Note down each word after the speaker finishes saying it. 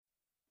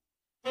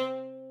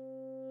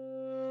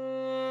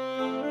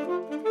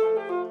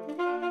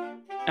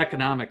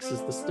Economics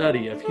is the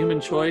study of human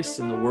choice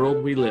in the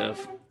world we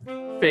live.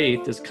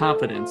 Faith is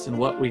confidence in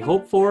what we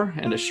hope for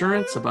and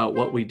assurance about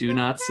what we do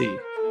not see.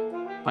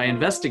 By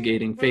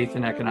investigating faith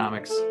and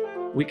economics,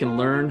 we can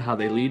learn how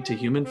they lead to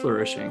human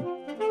flourishing.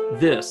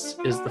 This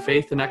is the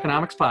Faith and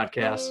Economics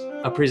Podcast,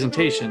 a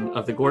presentation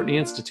of the Gortney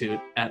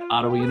Institute at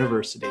Ottawa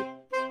University.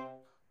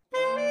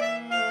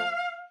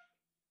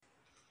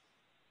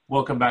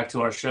 Welcome back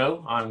to our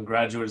show. I'm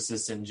Graduate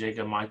Assistant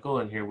Jacob Michael,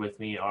 and here with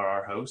me are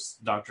our hosts,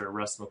 Dr.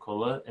 Russ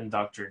McCullough and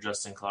Dr.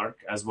 Justin Clark,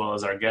 as well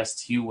as our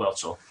guest, Hugh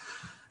Whelchel.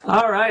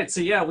 All right,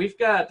 so we've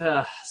got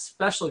a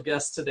special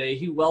guest today,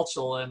 Hugh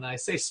Whelchel, and I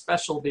say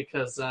special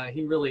because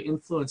he really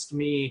influenced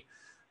me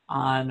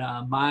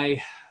on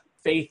my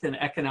faith and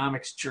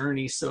economics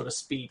journey, so to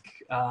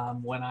speak,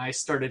 when I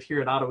started here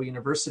at Ottawa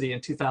University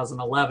in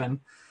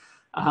 2011.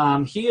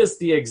 He is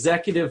the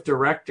executive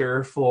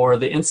director for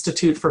the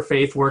Institute for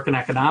Faith, Work, and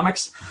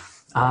Economics.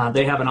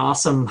 They have an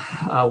awesome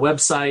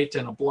website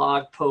and a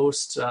blog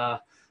post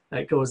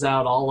that goes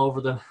out all over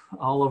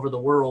the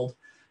world,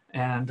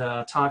 and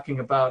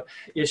talking about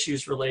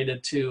issues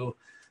related to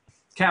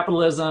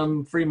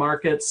capitalism, free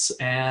markets,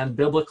 and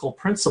biblical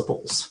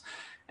principles.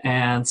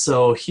 And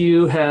so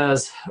Hugh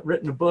has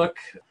written a book,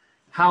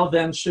 How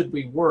Then Should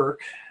We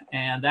Work?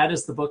 And that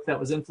is the book that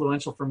was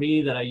influential for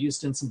me, that I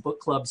used in some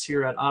book clubs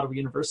here at Ottawa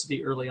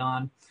University early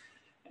on.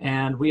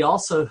 And we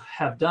also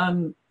have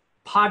done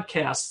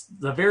podcasts,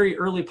 the very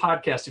early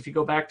podcast. If you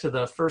go back to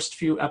the first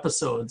few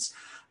episodes,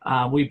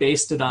 we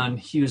based it on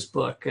Hugh's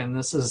book. And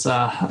this is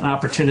an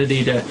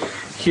opportunity to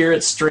hear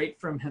it straight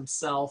from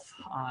himself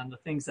on the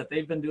things that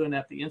they've been doing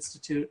at the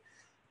Institute.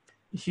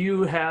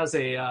 Hugh has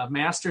a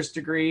master's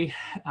degree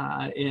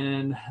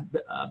in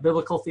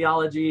biblical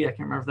theology. I can't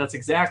remember if that's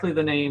exactly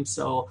the name.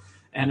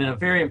 And a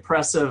very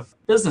impressive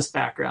business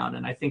background.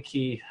 And I think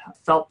he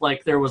felt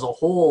like there was a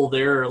hole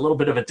there, a little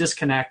bit of a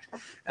disconnect.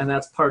 And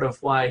that's part of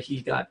why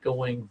he got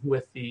going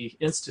with the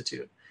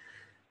Institute.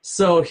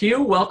 So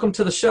Hugh, welcome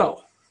to the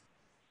show.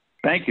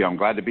 Thank you. I'm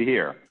glad to be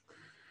here.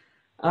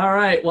 All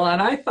right. Well,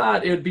 and I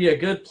thought it would be a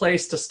good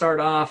place to start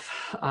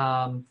off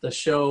the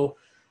show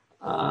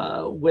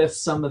with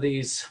some of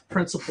these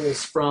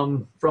principles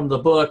from the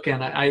book.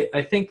 And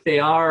I think they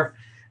are,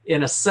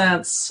 in a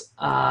sense,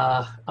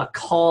 a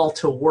call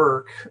to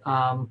work.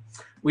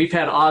 We've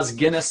had Os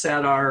Guinness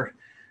at our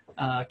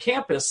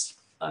campus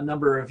a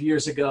number of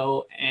years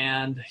ago,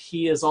 and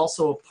he is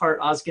also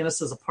Os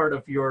Guinness is a part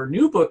of your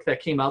new book that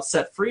came out,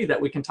 Set Free, that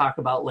we can talk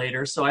about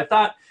later. So I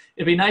thought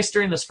it'd be nice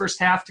during this first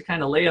half to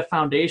kind of lay a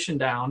foundation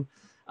down.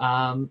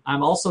 I'm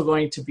also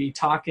going to be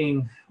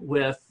talking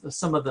with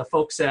some of the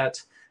folks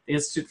at the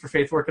Institute for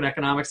Faith, Work, and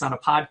Economics on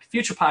a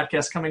future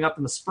podcast coming up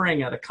in the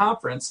spring at a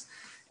conference.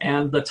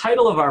 And the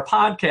title of our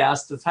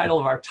podcast, the title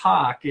of our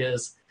talk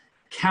is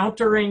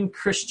Countering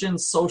Christian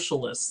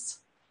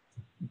Socialists,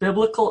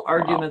 Biblical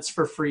Arguments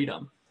for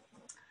Freedom.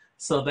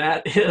 So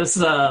that is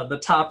the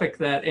topic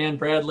that Ann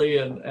Bradley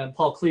and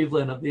Paul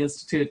Cleveland of the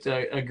Institute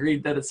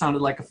agreed that it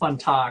sounded like a fun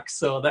talk.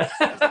 So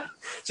that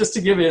just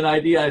to give you an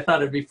idea, I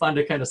thought it'd be fun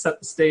to kind of set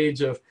the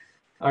stage of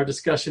our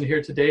discussion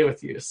here today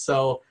with you.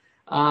 So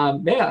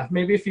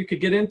maybe if you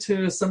could get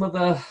into some of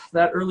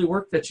that early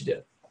work that you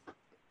did.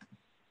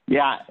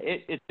 Yeah,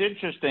 it's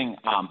interesting.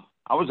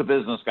 I was a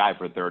business guy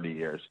for 30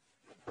 years,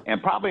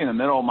 and probably in the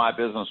middle of my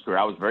business career,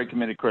 I was a very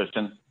committed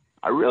Christian.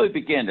 I really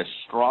began to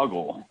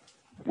struggle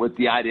with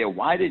the idea,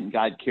 why didn't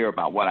God care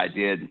about what I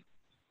did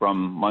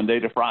from Monday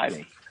to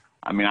Friday?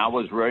 I mean, I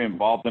was very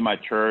involved in my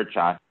church.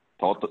 I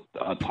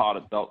taught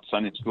adult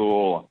Sunday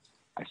school.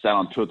 I sat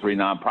on 2 or 3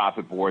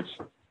 nonprofit boards.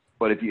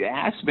 But if you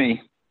ask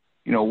me,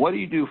 what do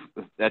you do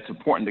that's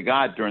important to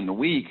God during the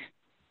week,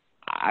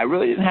 I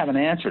really didn't have an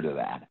answer to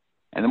that.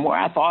 And the more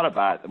I thought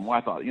about it, the more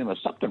I thought,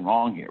 there's something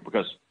wrong here,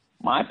 because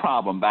my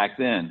problem back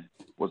then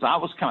was I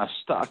was kind of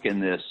stuck in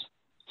this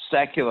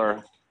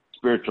secular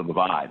spiritual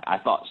divide. I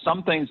thought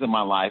some things in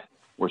my life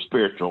were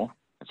spiritual.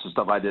 That's the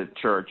stuff I did at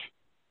church.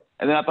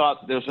 And then I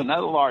thought there's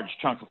another large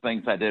chunk of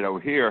things I did over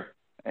here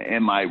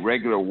in my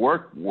regular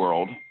work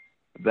world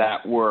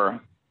that were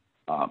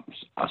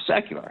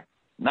secular.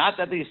 Not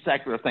that these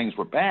secular things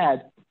were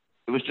bad.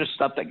 It was just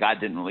stuff that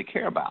God didn't really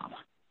care about.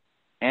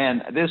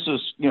 And this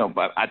was,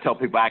 I tell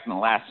people back in the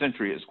last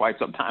century, it's quite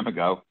some time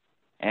ago,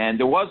 and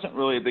there wasn't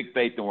really a big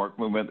faith and work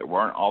movement. There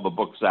weren't all the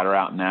books that are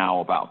out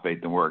now about faith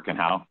and work and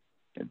how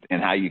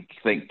you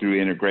think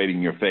through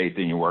integrating your faith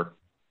in your work.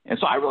 And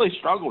so I really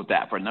struggled with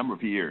that for a number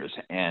of years,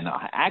 and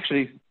I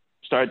actually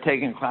started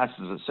taking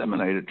classes at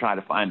seminary to try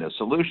to find a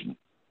solution.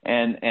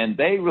 And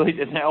they really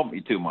didn't help me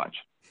too much,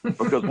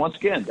 because once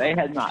again, they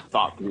had not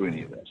thought through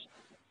any of this.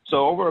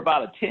 So over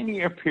about a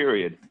 10-year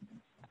period,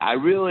 I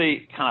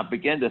really kind of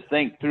began to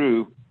think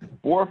through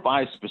 4 or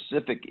 5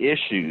 specific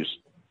issues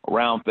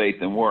around faith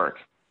and work.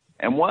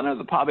 And one of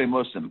the probably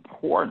most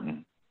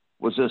important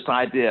was this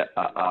idea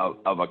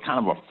of a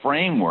kind of a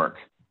framework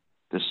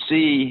to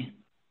see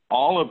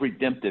all of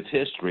redemptive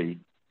history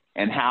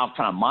and how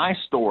kind of my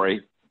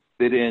story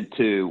fit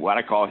into what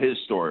I call his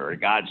story or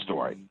God's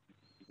story.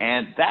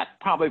 And that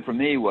probably for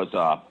me was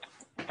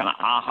kind of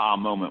aha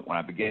moment when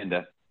I began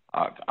to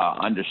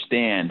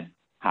understand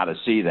how to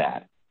see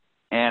that.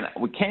 And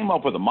we came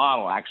up with a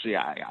model. Actually,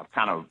 I've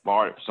kind of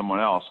borrowed it from someone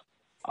else,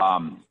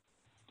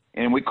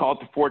 and we call it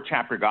the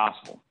 4-chapter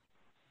gospel.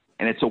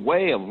 And it's a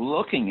way of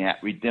looking at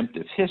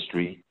redemptive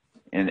history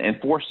in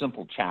 4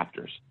 simple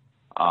chapters.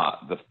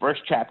 The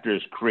first chapter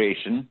is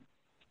creation.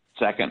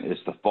 Second is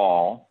the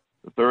fall.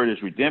 The third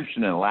is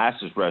redemption, and the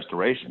last is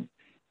restoration.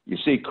 You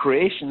see,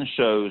 creation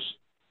shows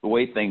the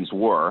way things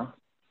were.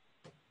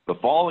 The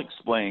fall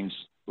explains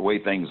the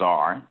way things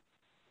are.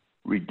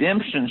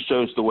 Redemption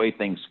shows the way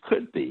things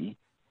could be.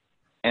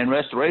 And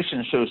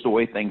restoration shows the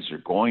way things are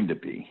going to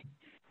be.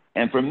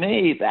 And for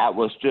me, that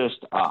was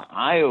just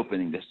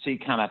eye-opening to see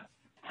kind of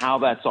how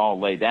that's all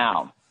laid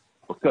out,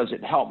 because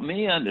it helped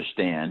me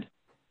understand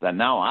that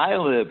now I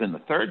live in the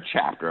 3rd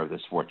chapter of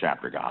this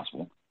 4-chapter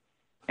gospel,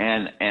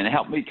 and it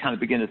helped me kind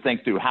of begin to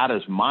think through, how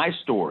does my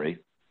story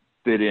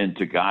fit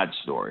into God's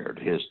story or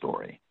to his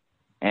story?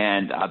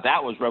 And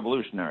that was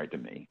revolutionary to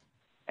me.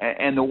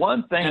 And the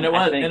one thing, and it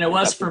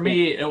was for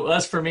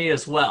me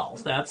as well.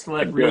 That's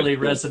what really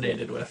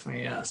resonated with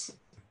me. Yes.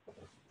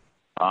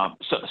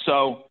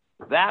 So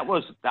that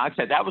was, like I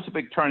said, that was a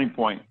big turning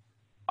point.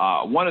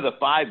 One of the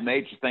 5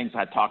 major things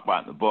I talk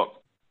about in the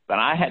book that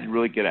I had to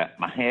really get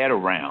my head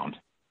around,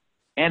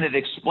 and it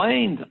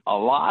explained a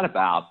lot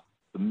about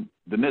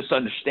the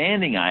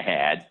misunderstanding I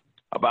had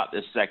about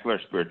this secular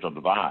spiritual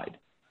divide.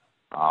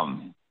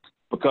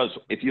 Because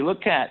if you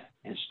look at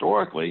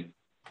historically,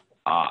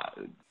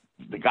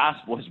 the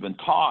gospel has been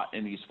taught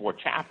in these 4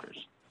 chapters.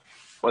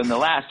 But in the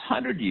last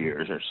 100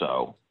 years or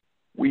so,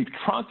 we've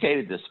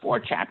truncated this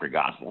 4-chapter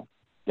gospel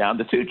down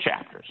to 2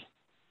 chapters.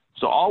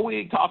 So all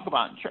we talk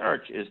about in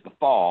church is the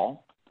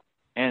fall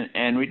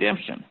and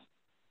redemption.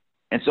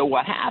 And so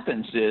what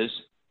happens is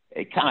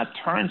it kind of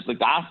turns the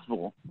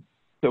gospel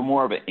to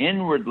more of an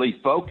inwardly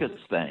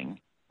focused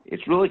thing.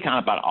 It's really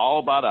kind of all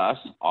about us,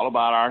 all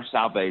about our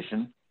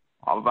salvation,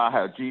 all about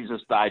how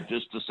Jesus died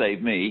just to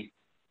save me.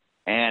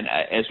 And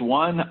as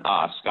one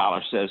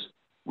scholar says,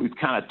 we've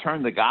kind of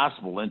turned the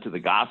gospel into the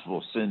gospel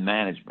of sin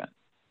management.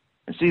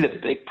 And see, the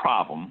big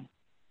problem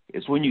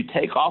is when you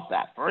take off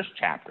that 1st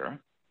chapter,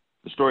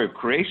 the story of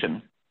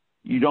creation,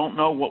 you don't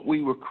know what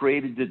we were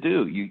created to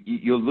do.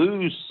 You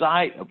lose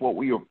sight of what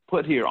we were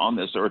put here on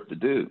this earth to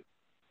do.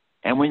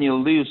 And when you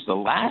lose the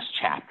last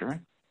chapter,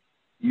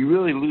 you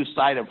really lose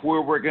sight of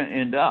where we're going to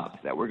end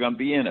up, that we're going to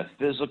be in a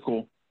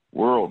physical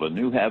world, a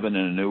new heaven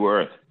and a new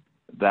earth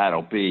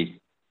that'll be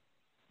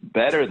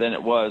better than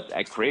it was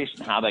at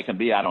creation. How that can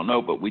be, I don't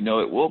know, but we know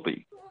it will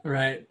be.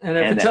 Right. And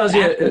if it tells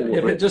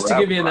you, just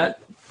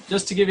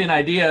to give you an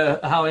idea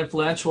how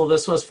influential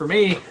this was for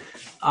me,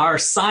 our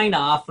sign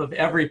off of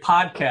every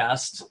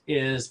podcast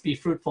is be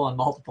fruitful and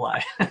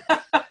multiply.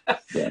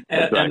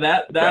 and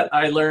that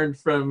I learned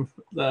from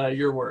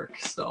your work.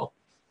 So,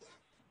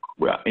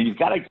 well, and you've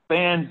got to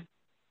expand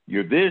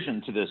your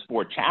vision to this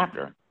 4th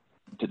chapter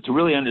to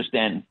really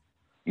understand,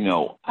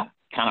 kind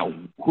of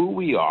who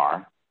we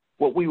are,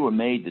 what we were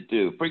made to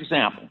do. For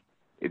example,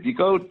 if you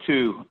go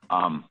to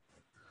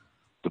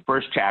the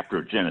 1st chapter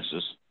of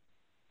Genesis,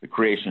 the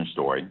creation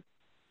story,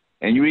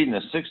 and you read in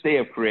the 6th day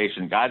of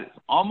creation, God is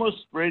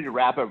almost ready to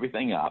wrap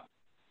everything up.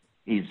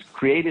 He's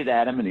created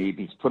Adam and Eve.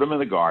 He's put them in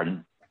the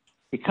garden.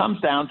 He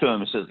comes down to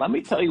them and says, let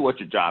me tell you what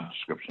your job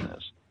description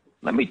is.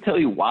 Let me tell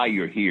you why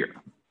you're here.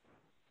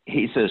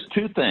 He says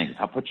 2 things.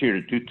 I'll put you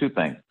here to do 2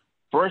 things.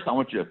 First, I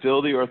want you to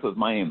fill the earth with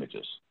my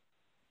images.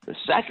 The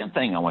second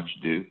thing I want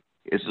you to do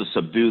is to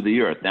subdue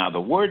the earth. Now,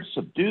 the word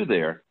subdue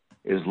there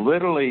is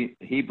literally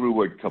the Hebrew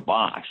word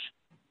kabosh.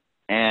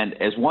 And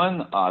as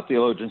one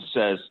theologian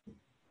says,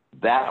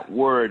 that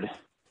word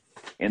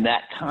in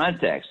that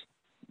context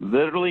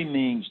literally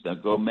means to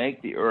go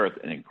make the earth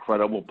an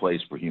incredible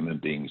place for human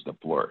beings to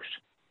flourish.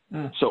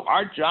 So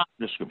our job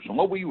description,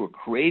 what we were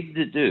created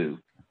to do,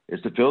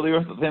 is to fill the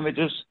earth with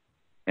images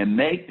and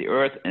make the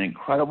earth an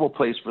incredible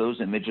place for those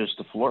images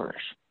to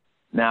flourish.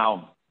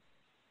 Now,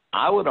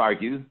 I would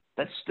argue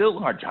that's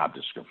still our job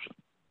description,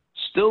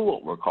 still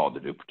what we're called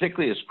to do,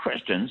 particularly as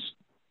Christians.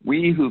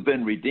 We who've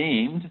been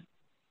redeemed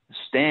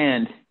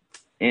stand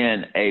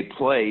in a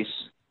place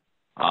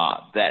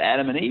that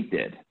Adam and Eve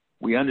did.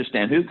 We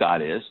understand who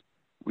God is.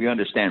 We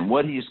understand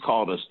what he's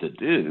called us to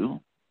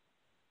do.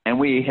 And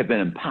we have been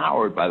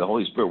empowered by the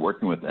Holy Spirit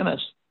working within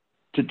us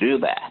to do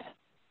that.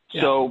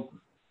 Yeah. So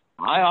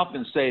I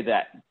often say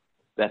that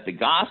the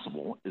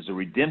gospel is a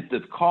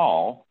redemptive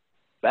call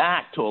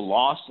back to a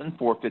lost and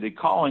forfeited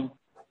calling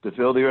to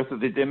fill the earth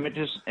with its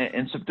images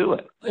and subdue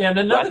it. And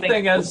another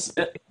thing, as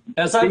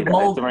I've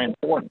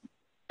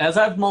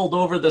mulled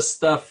over this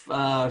stuff,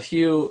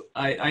 Hugh,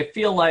 I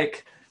feel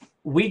like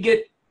we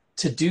get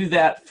to do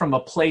that from a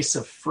place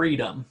of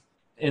freedom,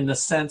 in the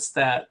sense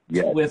that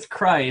with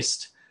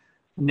Christ,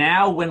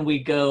 now when we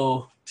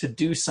go to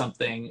do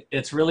something,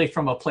 it's really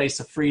from a place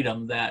of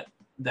freedom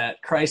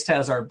that Christ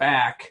has our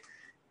back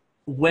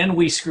when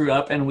we screw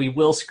up, and we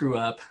will screw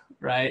up,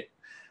 right?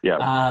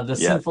 Yeah. The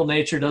sinful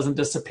nature doesn't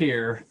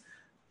disappear.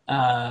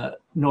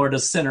 nor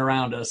does sin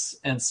around us.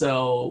 And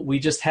so we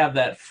just have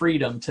that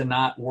freedom to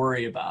not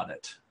worry about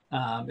it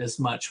as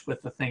much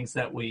with the things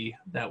that we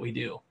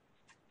do.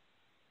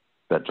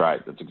 That's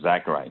right. That's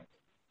exactly right.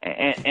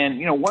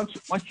 And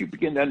once you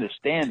begin to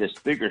understand this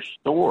bigger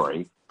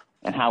story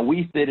and how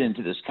we fit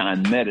into this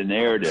kind of meta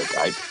narrative,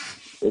 right,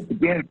 it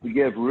begins to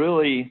give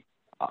really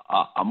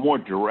a more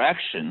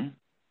direction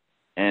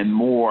and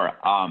more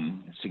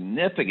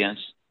significance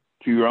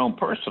to your own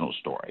personal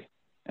story.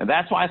 And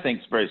that's why I think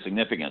it's very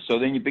significant. So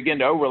then you begin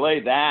to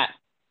overlay that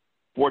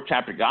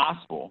 4-chapter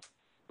gospel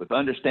with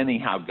understanding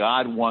how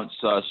God wants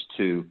us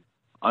to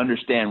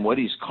understand what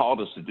he's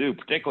called us to do,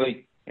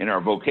 particularly in our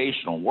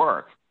vocational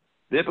work.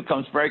 It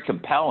becomes very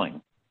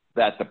compelling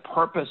that the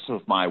purpose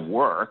of my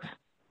work,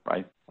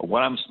 right, or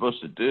what I'm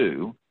supposed to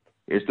do,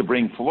 is to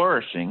bring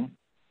flourishing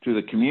to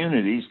the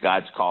communities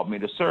God's called me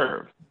to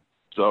serve.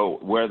 So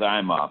whether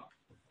I'm a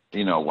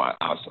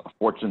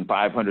Fortune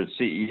 500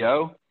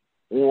 CEO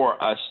or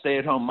a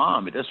stay-at-home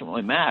mom, it doesn't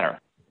really matter.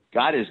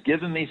 God has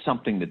given me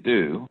something to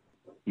do.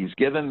 He's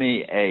given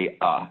me a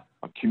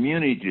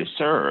community to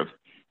serve,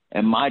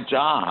 and my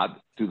job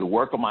through the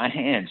work of my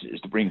hands is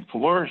to bring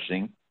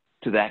flourishing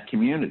to that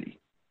community.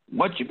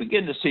 Once you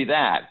begin to see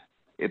that,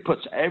 it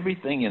puts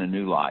everything in a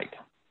new light.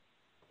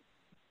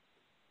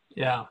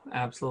 Yeah,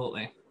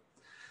 absolutely.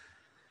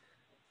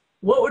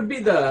 What would be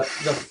the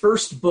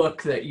first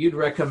book that you'd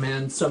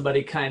recommend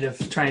somebody kind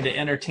of trying to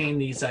entertain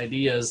these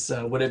ideas?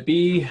 Would it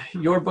be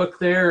your book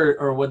there,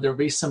 or would there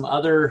be some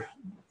other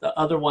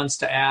ones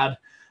to add?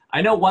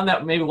 I know one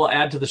that maybe we'll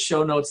add to the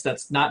show notes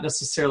that's not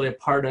necessarily a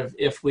part of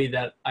If We,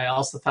 that I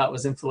also thought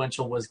was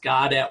influential, was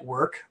God at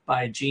Work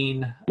by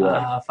Gene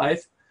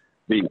Fife.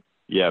 Beef.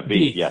 Yeah,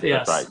 Beef. Yes,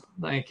 yes, that's right.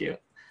 Thank you.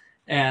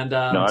 And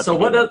so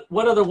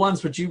what other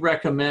ones would you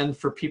recommend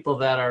for people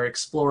that are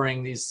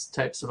exploring these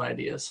types of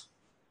ideas?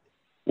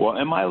 Well,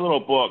 in my little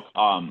book,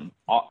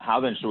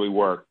 How Then Should We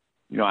Work,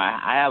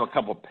 I have a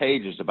couple of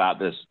pages about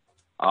this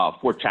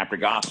 4-chapter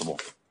gospel.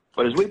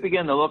 But as we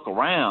begin to look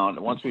around,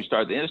 once we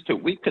started the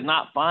Institute, we could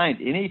not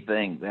find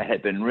anything that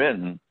had been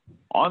written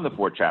on the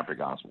 4-chapter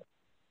gospel.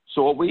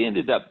 So what we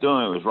ended up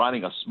doing was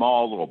writing a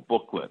small little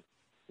booklet.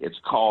 It's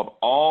called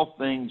All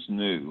Things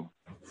New,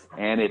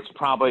 and it's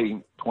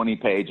probably 20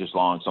 pages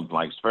long, something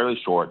like. It's fairly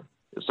short.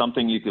 It's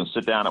something you can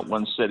sit down at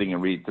one sitting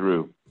and read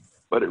through.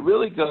 But it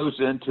really goes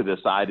into this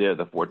idea of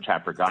the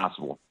 4-chapter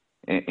gospel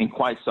in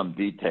quite some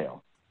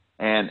detail.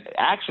 And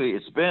actually,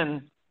 it's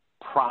been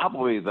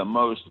probably the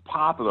most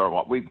popular.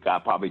 We've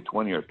got probably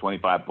 20 or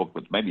 25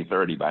 booklets, maybe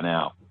 30 by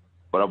now.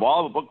 But of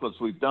all the booklets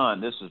we've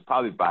done, this has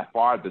probably by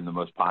far been the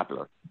most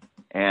popular.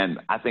 And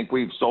I think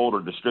we've sold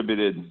or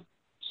distributed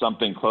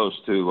something close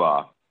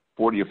to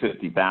 40 or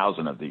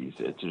 50,000 of these.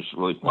 It's just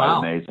really quite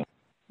amazing.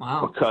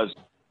 Wow. Because,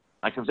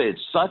 like I say,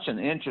 it's such an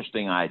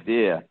interesting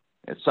idea.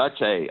 It's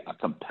such a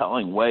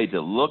compelling way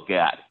to look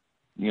at,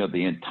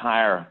 the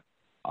entire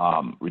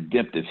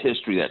redemptive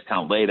history that's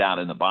kind of laid out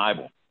in the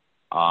Bible.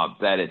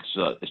 That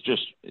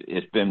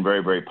it's been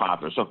very, very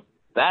popular. So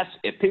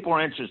if people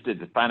are interested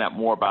to find out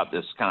more about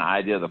this kind of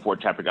idea of the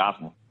 4-chapter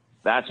gospel,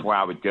 that's where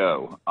I would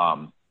go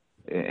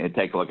and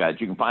take a look at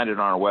it. You can find it on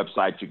our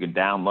website. You can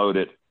download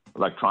it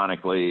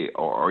electronically,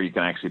 or you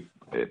can actually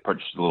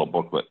purchase the little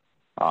booklet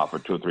for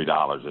 $2 or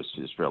 $3.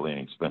 It's fairly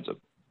inexpensive.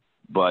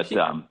 But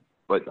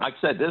like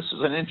I said, this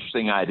is an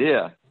interesting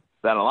idea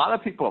that a lot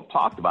of people have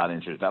talked about.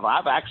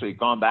 I've actually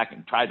gone back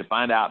and tried to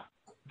find out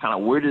kind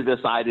of where did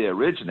this idea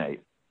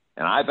originate.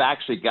 And I've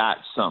actually got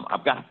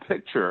a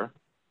picture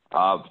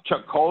of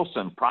Chuck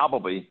Colson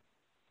probably,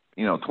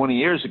 20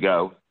 years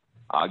ago,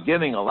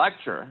 giving a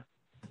lecture,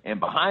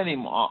 and behind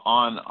him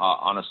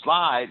on a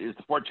slide is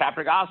the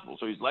 4-chapter gospel.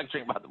 So he's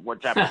lecturing about the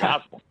 4-chapter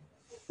gospel.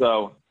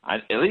 So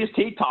at least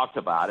he talked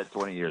about it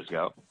 20 years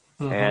ago.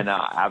 Mm-hmm. And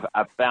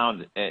I've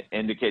found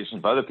indications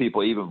of other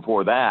people even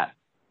before that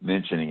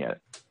mentioning it.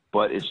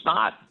 But it's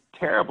not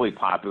terribly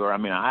popular. I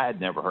mean, I had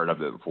never heard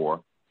of it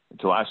before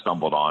until I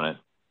stumbled on it.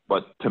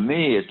 But to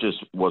me, it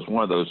just was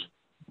one of those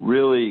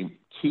really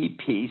key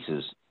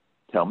pieces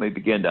to help me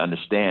begin to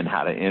understand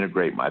how to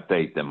integrate my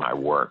faith in my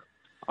work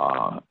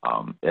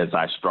as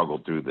I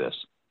struggled through this.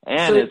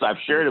 And as I've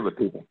shared it with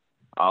people,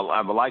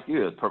 like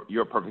you,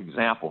 you're a perfect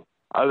example.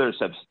 Others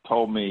have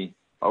told me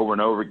over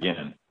and over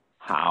again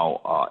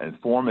how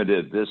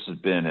informative this has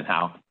been and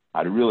how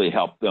I'd really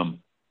helped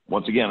them,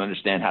 once again,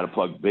 understand how to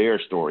plug their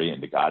story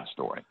into God's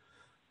story.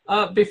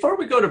 Before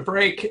we go to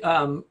break,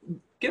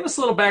 give us a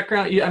little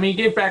background. You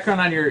gave background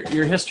on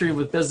your history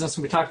with business,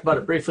 and we talked about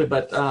it briefly,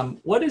 but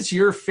what is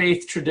your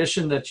faith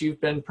tradition that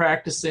you've been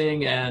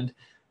practicing, and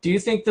do you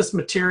think this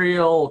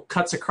material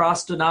cuts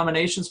across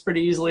denominations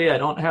pretty easily? I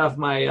don't have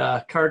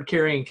my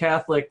card-carrying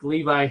Catholic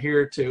Levi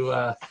here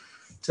to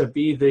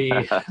be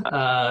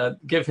the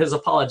give his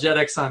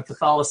apologetics on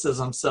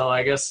Catholicism, so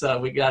I guess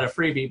we got a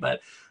freebie.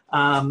 But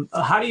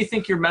how do you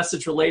think your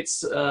message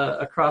relates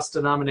across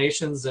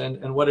denominations,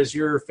 and what is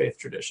your faith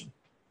tradition?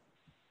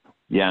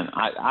 Yeah,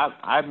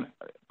 I'm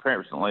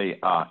personally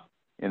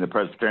in the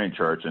Presbyterian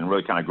Church and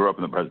really kind of grew up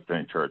in the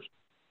Presbyterian Church.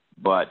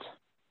 But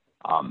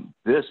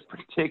this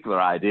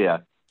particular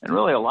idea, and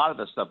really a lot of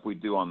the stuff we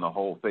do on the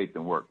whole faith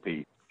and work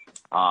piece,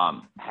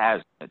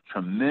 has a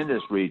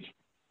tremendous reach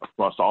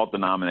across all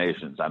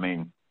denominations. I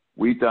mean,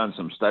 we've done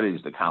some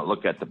studies to kind of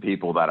look at the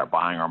people that are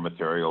buying our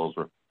materials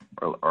or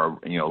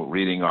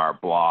reading our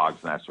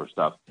blogs and that sort of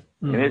stuff.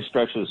 Mm-hmm. And it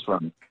stretches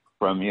from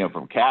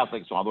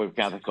Catholics all the way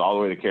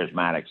to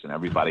Charismatics and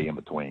everybody in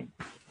between.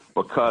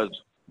 Because,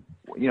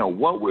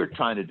 what we're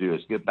trying to do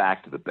is get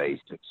back to the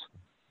basics.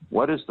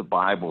 What does the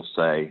Bible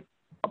say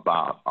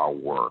about our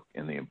work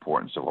and the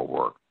importance of our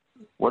work?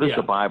 What does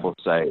the Bible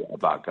say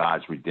about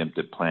God's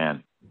redemptive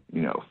plan,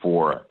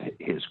 for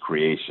his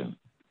creation?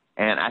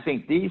 And I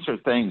think these are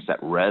things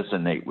that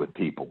resonate with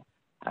people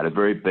at a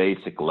very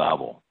basic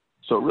level.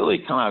 So it really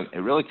kind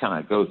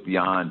of goes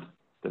beyond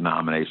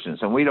denominations,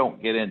 and we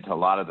don't get into a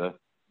lot of the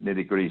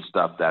nitty-gritty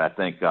stuff that I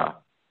think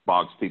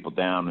bogs people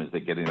down as they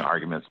get into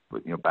arguments,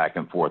 back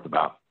and forth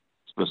about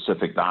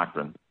specific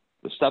doctrine.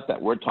 The stuff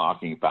that we're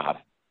talking about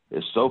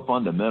is so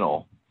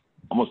fundamental,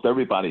 almost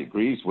everybody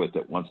agrees with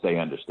it once they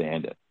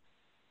understand it.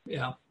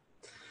 Yeah.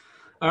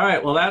 All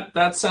right. Well,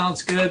 that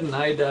sounds good, and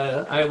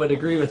I would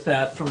agree with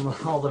that from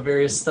all the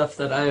various stuff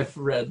that I've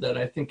read. That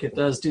I think it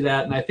does do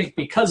that, and I think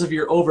because of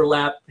your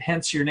overlap,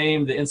 hence your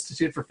name, the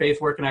Institute for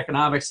Faith, Work, and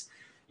Economics,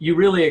 you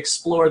really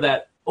explore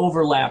that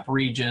overlap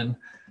region.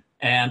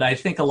 And I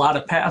think a lot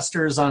of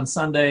pastors on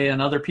Sunday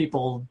and other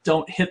people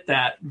don't hit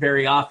that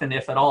very often,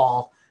 if at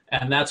all.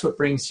 And that's what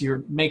makes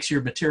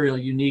your material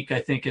unique, I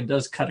think, and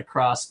does cut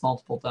across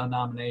multiple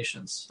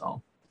denominations.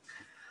 So.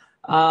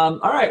 All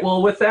right.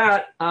 Well, with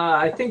that,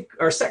 I think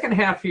our second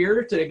half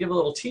here, to give a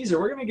little teaser,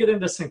 we're going to get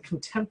into some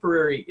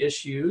contemporary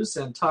issues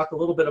and talk a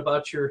little bit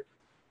about your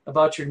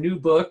new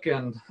book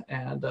and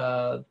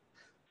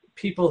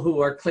people who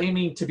are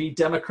claiming to be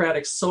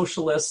democratic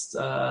socialists.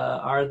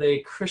 Are they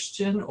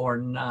Christian or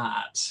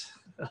not?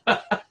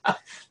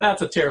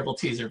 That's a terrible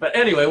teaser. But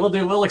anyway,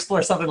 we'll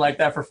explore something like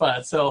that for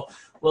fun. So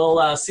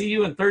we'll see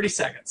you in 30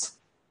 seconds.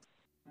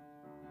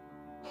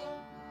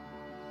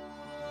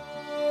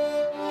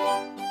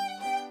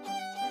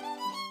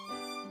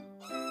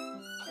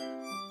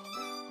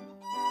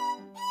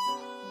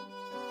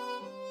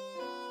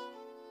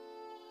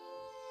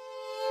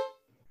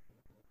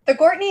 The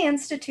Gortney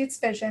Institute's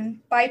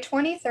vision: by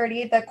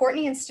 2030, the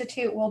Gortney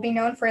Institute will be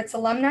known for its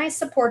alumni,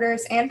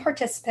 supporters, and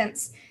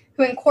participants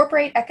who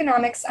incorporate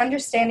economics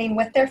understanding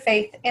with their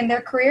faith in their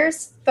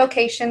careers,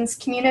 vocations,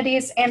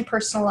 communities, and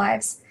personal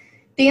lives.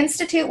 The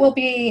Institute will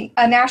be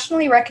a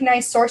nationally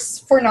recognized source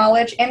for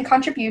knowledge and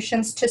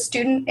contributions to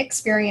student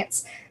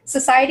experience,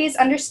 society's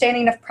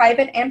understanding of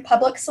private and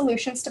public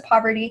solutions to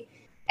poverty,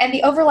 and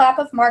the overlap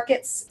of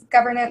markets,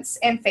 governance,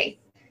 and faith.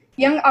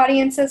 Young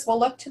audiences will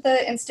look to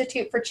the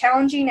Institute for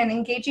challenging and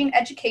engaging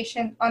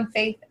education on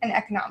faith and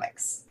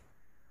economics.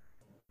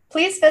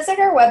 Please visit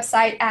our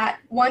website at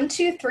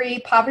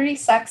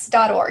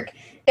 123povertysucks.org.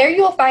 There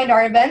you will find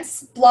our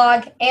events,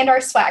 blog, and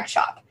our swag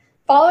shop.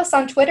 Follow us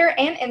on Twitter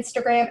and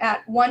Instagram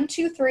at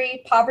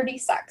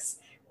 123povertysucks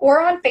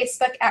or on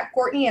Facebook at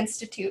Gortney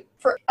Institute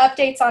for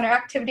updates on our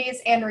activities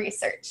and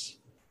research.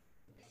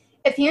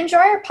 If you enjoy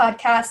our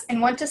podcast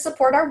and want to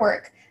support our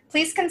work,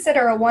 please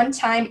consider a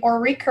one-time or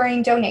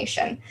recurring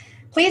donation.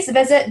 Please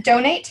visit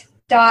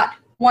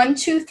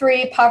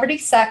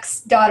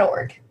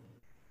donate.123povertysucks.org.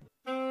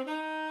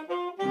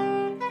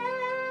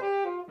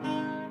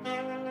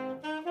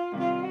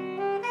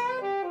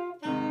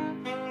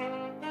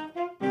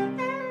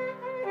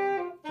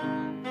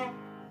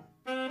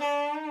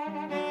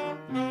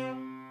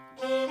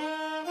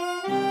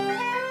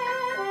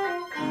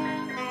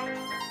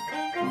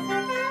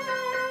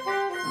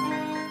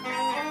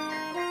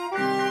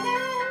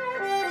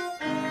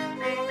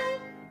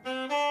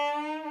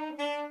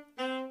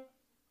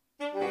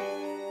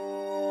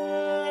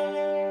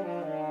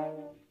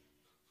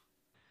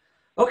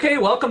 Okay,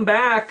 welcome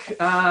back.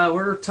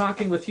 We're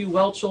talking with Hugh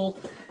Whelchel,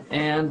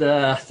 and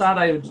thought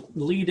I would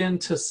lead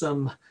into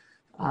some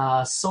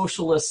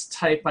socialist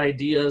type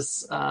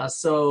ideas.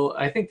 So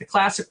I think the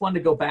classic one to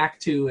go back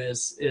to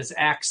is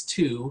Acts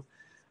 2.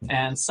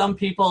 And some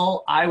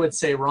people, I would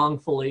say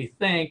wrongfully,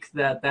 think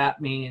that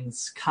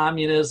means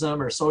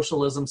communism or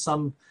socialism.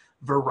 Some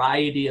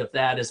variety of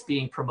that is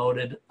being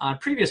promoted. On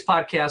previous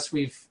podcasts,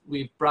 we've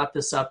brought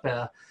this up,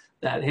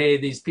 that, hey,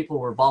 these people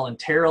were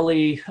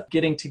voluntarily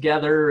getting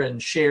together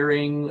and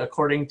sharing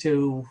according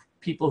to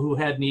people who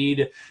had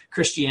need.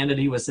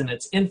 Christianity was in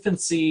its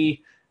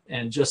infancy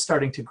and just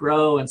starting to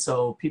grow. And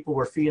so people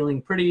were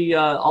feeling pretty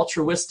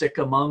altruistic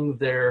among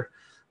their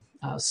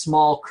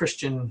small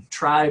Christian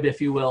tribe, if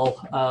you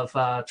will, of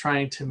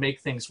trying to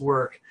make things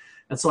work.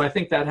 And so I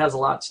think that has a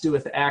lot to do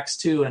with Acts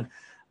 2. And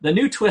the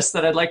new twist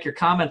that I'd like your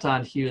comment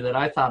on, Hugh, that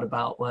I thought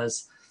about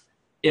was,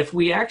 if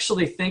we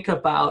actually think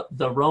about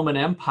the Roman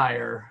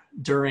Empire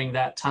during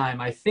that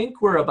time, I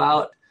think we're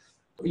about,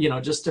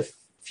 just a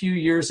few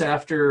years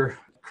after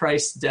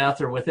Christ's death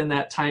or within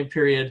that time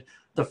period.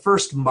 The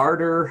first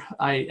martyr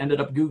I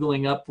ended up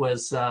Googling up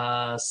was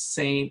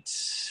Saint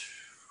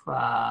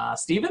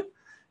Stephen.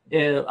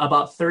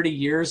 about 30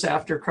 years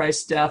after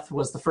Christ's death,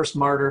 was the first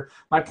martyr.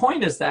 My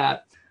point is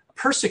that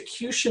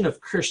persecution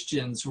of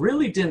Christians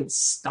really didn't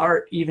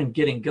start even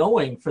getting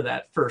going for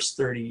that first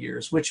 30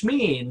 years, which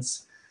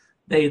means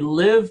they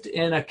lived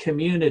in a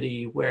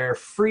community where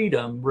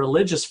freedom,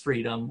 religious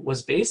freedom,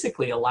 was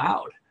basically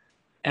allowed.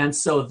 And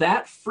so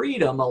that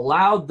freedom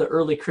allowed the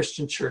early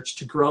Christian church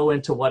to grow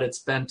into what it's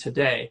been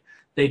today.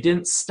 They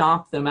didn't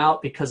stomp them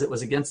out because it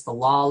was against the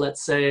law,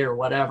 let's say, or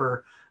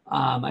whatever.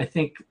 I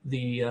think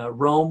the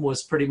Rome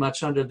was pretty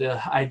much under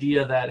the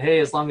idea that, hey,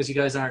 as long as you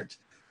guys aren't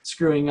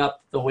screwing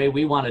up the way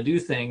we want to do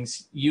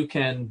things, you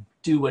can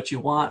do what you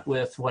want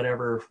with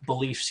whatever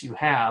beliefs you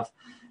have.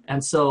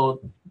 And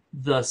so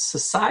the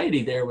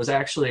society there was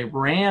actually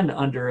ran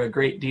under a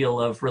great deal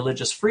of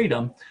religious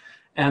freedom.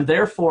 And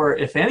therefore,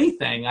 if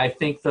anything, I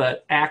think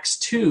that Acts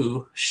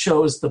 2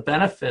 shows the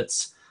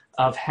benefits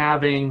of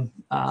having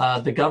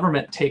the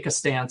government take a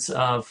stance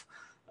of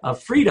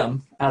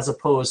freedom as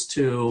opposed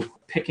to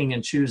picking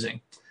and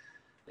choosing.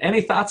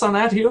 Any thoughts on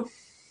that, Hugh?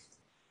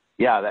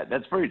 Yeah,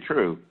 that's very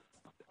true.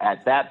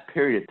 At that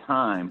period of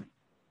time,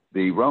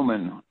 the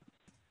Roman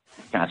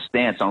kind of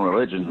stance on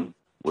religion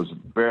was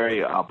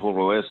very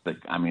pluralistic.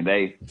 I mean,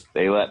 they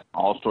let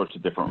all sorts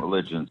of different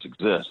religions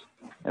exist.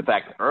 In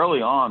fact,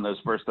 early on, those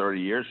first 30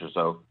 years or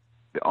so,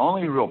 the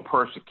only real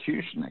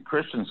persecution that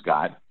Christians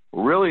got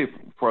were really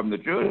from the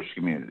Jewish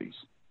communities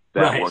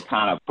that were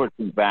kind of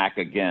pushing back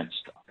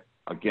against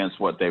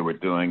what they were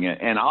doing.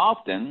 And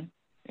often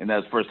in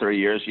those first 30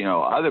 years,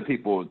 other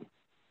people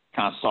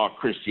kind of saw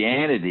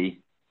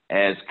Christianity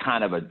as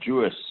kind of a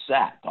Jewish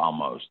sect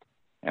almost.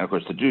 And of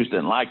course, the Jews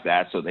didn't like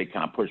that, so they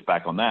kind of pushed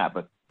back on that.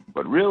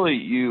 But really,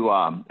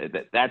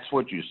 that's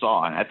what you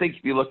saw. And I think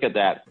if you look at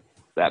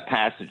that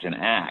passage in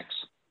Acts,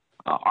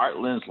 Art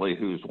Lindsley,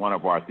 who's one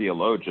of our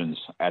theologians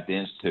at the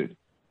Institute,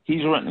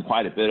 he's written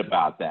quite a bit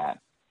about that.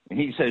 And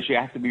he says you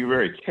have to be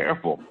very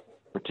careful,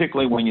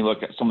 particularly when you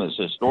look at some of this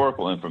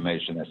historical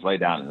information that's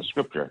laid out in the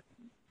Scripture,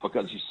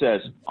 because he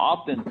says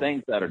often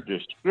things that are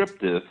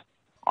descriptive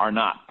are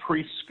not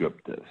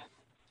prescriptive.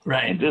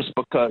 Right. And just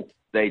because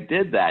they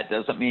did that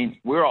doesn't mean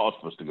we're all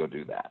supposed to go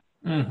do that.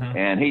 Mm-hmm.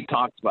 And he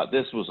talks about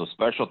this was a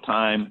special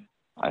time,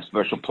 a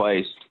special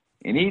place.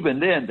 And even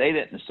then, they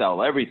didn't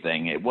sell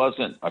everything. It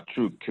wasn't a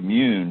true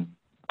commune,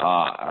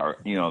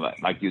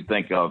 like you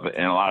think of.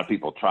 And a lot of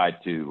people try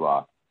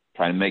to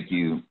make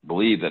you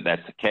believe that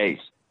that's the case.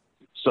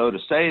 So to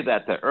say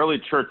that the early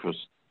church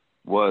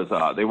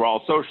was they were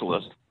all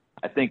socialists,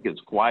 I think is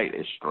quite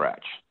a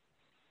stretch.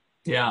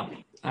 Yeah,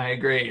 I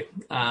agree.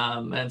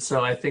 And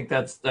so I think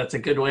that's a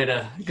good way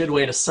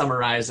to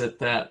summarize it,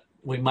 that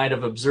we might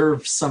have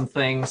observed some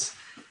things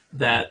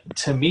that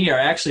to me are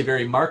actually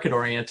very market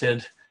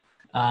oriented.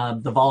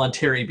 The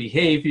voluntary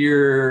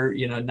behavior,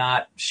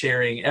 not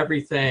sharing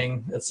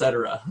everything,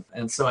 etc.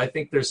 And so I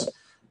think there's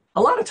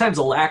a lot of times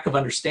a lack of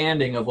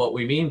understanding of what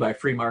we mean by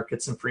free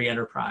markets and free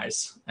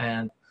enterprise.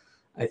 And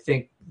I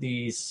think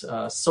these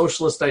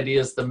socialist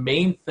ideas, the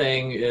main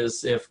thing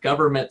is if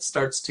government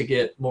starts to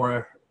get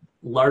more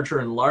larger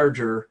and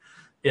larger,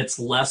 it's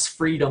less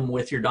freedom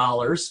with your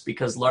dollars,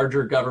 because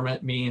larger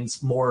government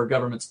means more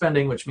government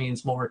spending, which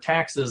means more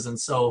taxes. And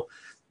so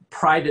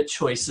private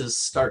choices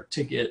start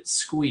to get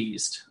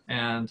squeezed.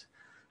 And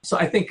so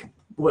I think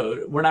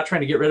we're not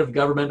trying to get rid of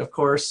government, of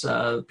course.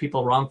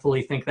 People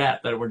wrongfully think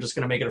that we're just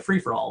going to make it a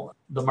free-for-all.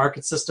 The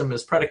market system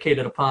is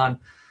predicated upon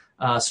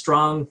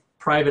strong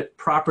private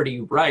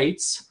property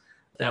rights,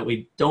 that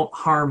we don't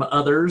harm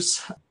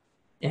others.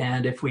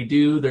 And if we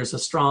do, there's a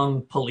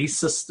strong police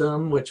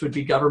system, which would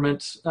be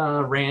government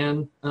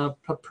ran,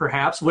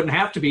 perhaps. Wouldn't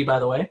have to be, by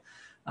the way.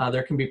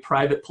 There can be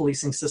private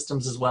policing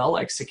systems as well,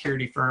 like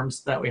security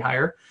firms that we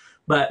hire.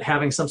 But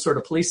having some sort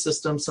of police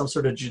system, some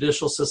sort of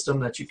judicial system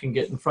that you can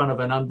get in front of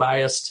an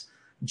unbiased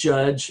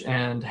judge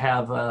and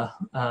have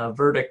a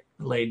verdict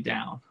laid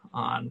down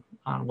on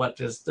what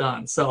is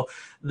done. So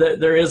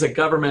there is a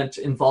government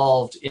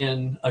involved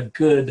in a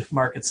good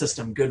market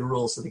system, good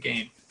rules of the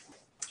game.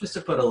 Just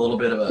to put a little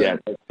bit of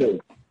a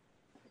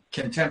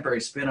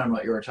contemporary spin on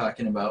what you were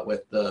talking about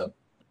with the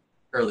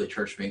early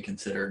church being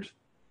considered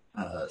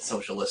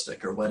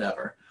socialistic or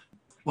whatever.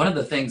 One of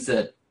the things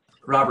that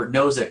Robert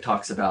Nozick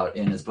talks about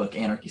in his book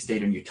Anarchy,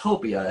 State, and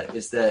Utopia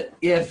is that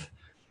if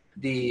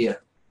the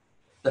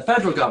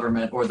federal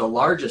government or the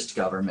largest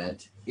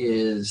government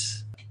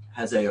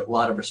has a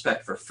lot of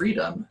respect for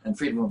freedom and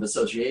freedom of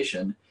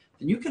association,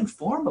 then you can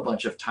form a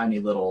bunch of tiny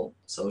little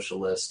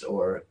socialist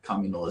or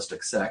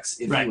communalistic sects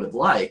if you would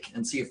like,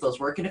 and see if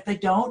those work. And if they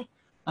don't,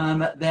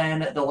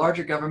 then the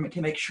larger government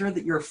can make sure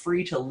that you're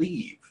free to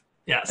leave.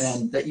 Yes.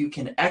 And that you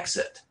can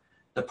exit.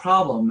 The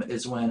problem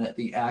is when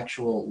the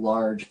actual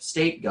large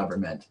state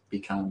government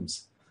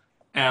becomes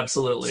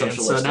absolutely. And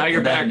so now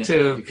you're back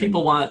to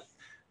people want,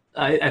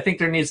 I think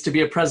there needs to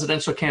be a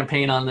presidential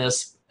campaign on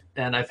this.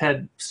 And I've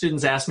had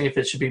students ask me if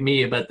it should be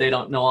me, but they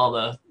don't know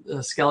all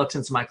the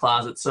skeletons in my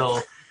closet. So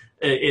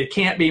it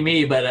can't be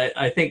me, but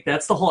I think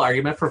that's the whole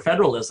argument for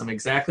federalism,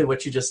 exactly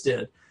what you just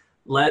did.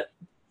 Let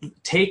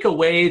take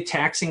away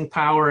taxing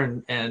power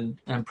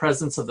and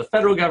presence of the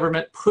federal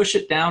government, push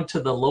it down to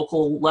the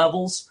local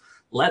levels.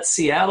 Let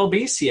Seattle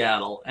be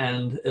Seattle.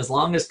 And as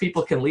long as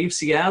people can leave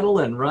Seattle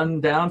and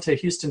run down to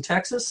Houston,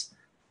 Texas,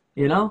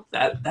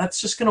 that's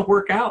just going to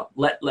work out.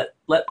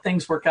 Let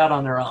things work out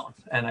on their own.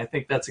 And I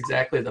think that's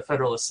exactly the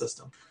federalist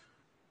system.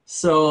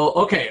 So,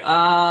 okay.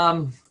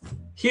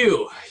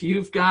 Hugh,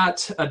 you've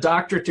got a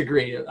doctorate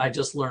degree, I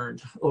just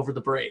learned over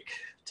the break.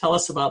 Tell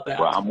us about that.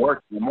 Well, I'm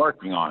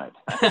working on it.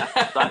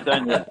 It's not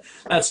done yet.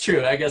 That's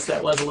true. I guess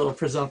that was a little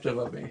presumptive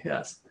of me.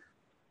 Yes.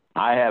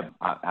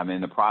 I'm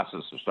in the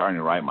process of starting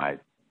to write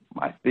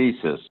my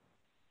thesis,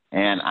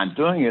 and I'm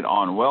doing it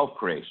on wealth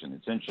creation.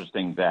 It's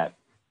interesting that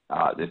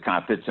this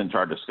kind of fits into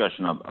our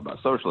discussion about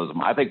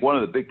socialism. I think one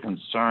of the big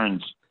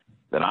concerns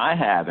that I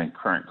have in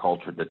current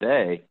culture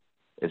today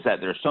is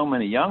that there's so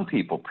many young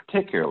people,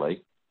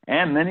 particularly,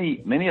 and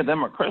many of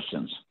them are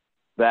Christians,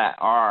 that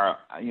are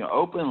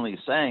openly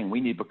saying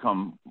we need to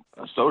become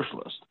a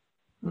socialist.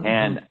 Mm-hmm.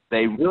 And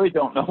they really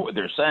don't know what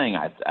they're saying,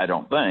 I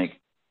don't think.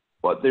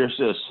 But there's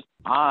this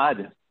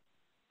odd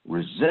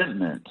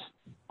resentment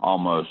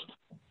almost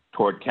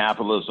toward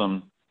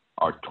capitalism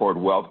or toward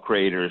wealth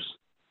creators.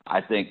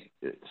 I think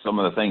some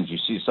of the things you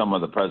see some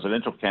of the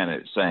presidential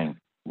candidates saying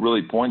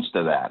really points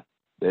to that.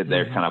 They're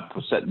mm-hmm. kind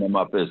of setting them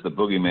up as the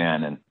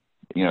boogeyman, and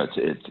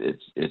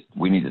it's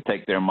we need to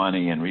take their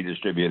money and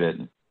redistribute it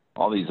and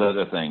all these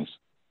other things.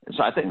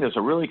 So I think there's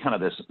a really kind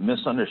of this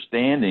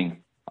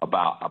misunderstanding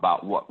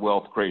about what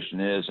wealth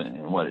creation is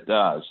and what it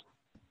does.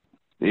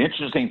 The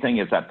interesting thing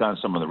is I've done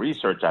some of the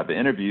research. I've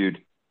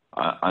interviewed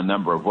a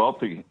number of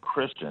wealthy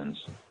Christians,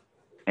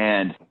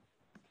 and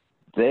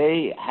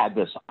they had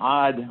this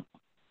odd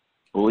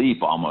belief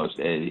almost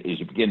as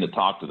you begin to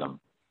talk to them.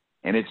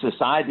 And it's this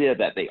idea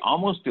that they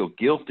almost feel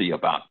guilty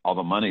about all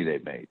the money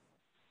they've made.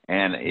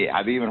 And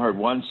I've even heard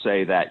one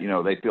say that,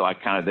 they feel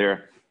like kind of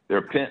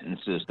their penance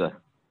is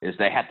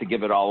they have to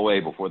give it all away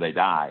before they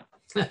die.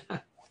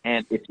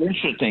 And it's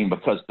interesting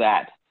because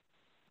that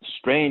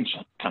strange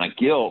kind of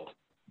guilt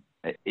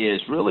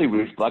is really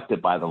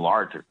reflected by the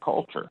larger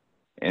culture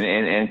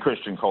and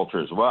Christian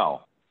culture as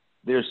well.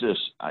 There's this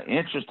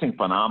interesting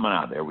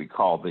phenomenon there we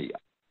call the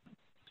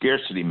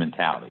scarcity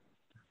mentality.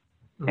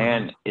 Mm-hmm.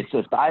 And it's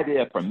this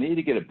idea for me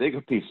to get a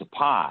bigger piece of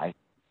pie,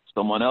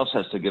 someone else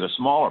has to get a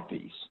smaller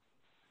piece.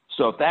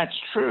 So if that's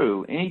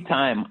true,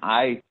 anytime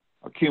I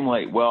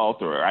accumulate wealth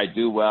or I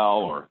do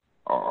well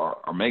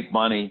or make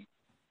money,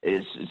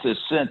 it's a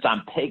sense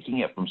I'm taking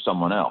it from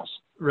someone else.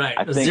 Right.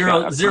 The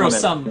zero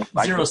sum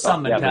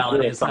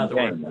mentality is how the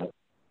word.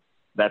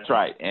 That's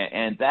right.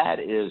 And that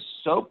is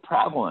so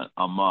prevalent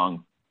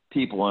among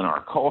people in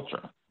our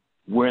culture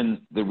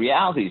when the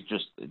reality is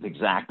just the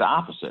exact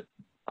opposite.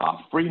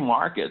 Free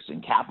markets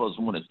and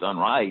capitalism, when it's done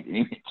right, and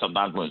even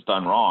sometimes when it's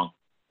done wrong,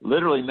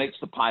 literally makes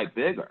the pie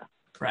bigger.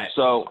 Right.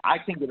 So I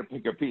can get a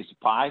bigger piece of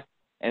pie,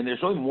 and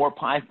there's really more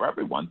pie for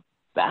everyone.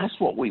 That's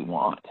what we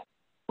want.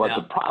 But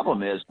the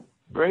problem is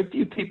very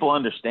few people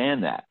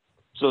understand that.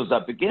 So as I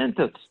begin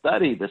to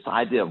study this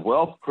idea of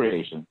wealth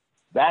creation,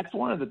 that's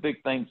one of the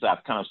big things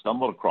I've kind of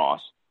stumbled across,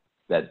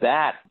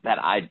 that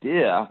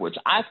idea, which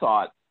I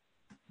thought,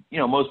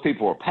 most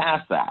people were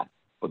past that,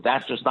 but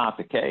that's just not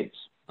the case.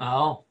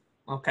 Oh,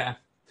 okay.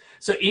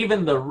 So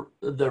even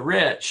the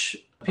rich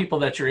people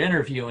that you're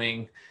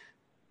interviewing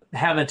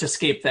haven't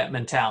escaped that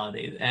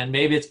mentality, and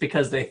maybe it's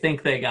because they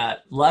think they got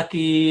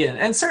lucky,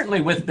 and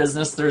certainly with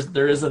business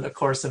there is of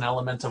course an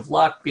element of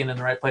luck, being in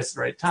the right place at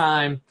the right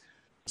time.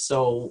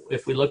 So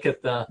if we look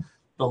at the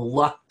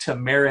luck to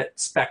merit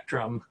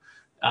spectrum,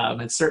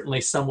 it's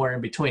certainly somewhere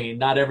in between.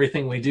 Not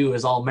everything we do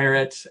is all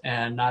merit,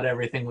 and not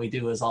everything we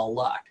do is all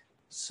luck.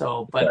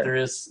 So, but right. There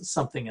is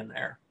something in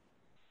there.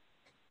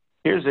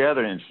 Here's the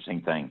other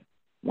interesting thing.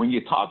 When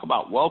you talk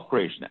about wealth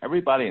creation,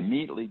 everybody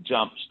immediately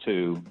jumps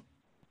to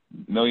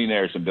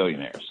millionaires and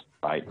billionaires,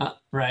 right?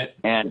 Right.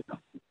 And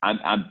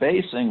I'm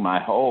basing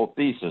my whole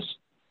thesis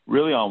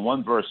really on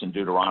one verse in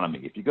Deuteronomy.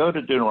 If you go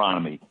to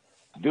Deuteronomy,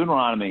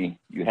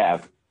 you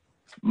have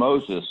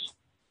Moses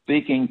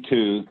speaking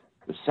to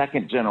the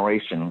second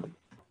generation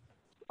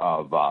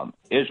of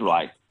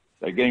Israelites.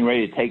 They're getting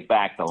ready to take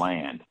back the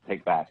land,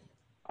 take back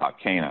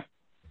Canaan.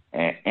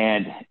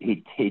 And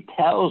he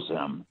tells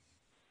them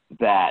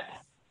that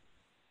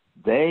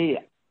they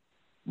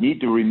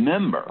need to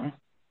remember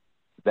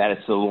that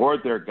it's the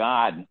Lord their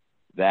God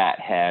that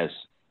has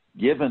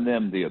given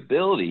them the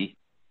ability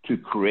to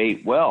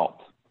create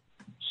wealth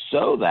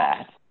so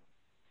that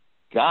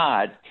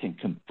God can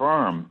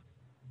confirm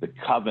the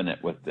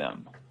covenant with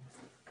them.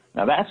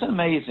 Now, that's an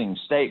amazing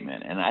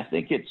statement, and I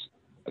think it's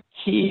a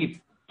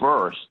key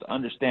verse to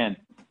understand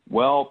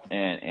wealth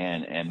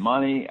and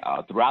money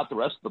throughout the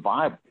rest of the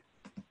Bible.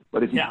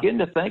 But if you begin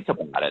to think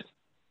about it,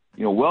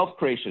 wealth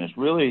creation is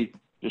really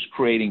just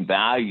creating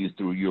value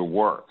through your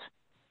work.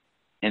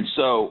 And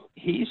so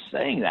he's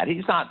saying that.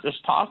 He's not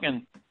just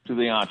talking to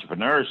the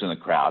entrepreneurs in the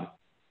crowd.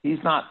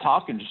 He's not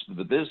talking just to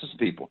the business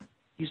people.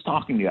 He's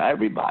talking to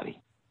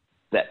everybody,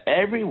 that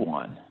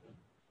everyone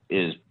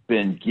has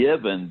been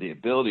given the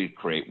ability to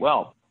create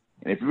wealth.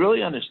 And if you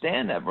really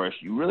understand that verse,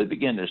 you really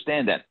begin to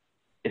understand that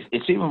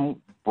it's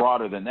even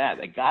broader than that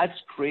God's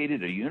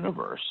created a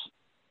universe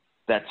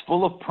that's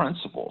full of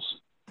principles.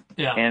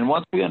 Yeah. And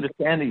once we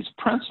understand these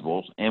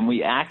principles and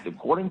we act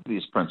according to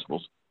these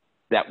principles,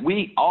 that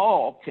we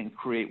all can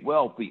create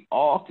wealth, we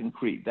all can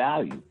create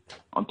value.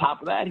 On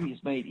top of that,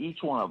 he's made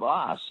each one of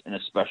us in a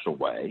special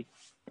way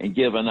and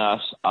given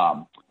us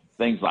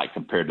things like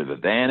comparative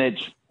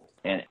advantage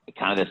and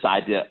kind of this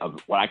idea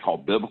of what I call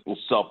biblical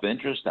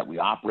self-interest, that we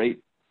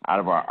operate out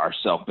of our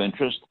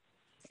self-interest.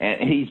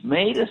 And he's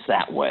made us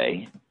that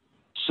way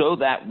so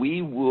that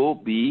we will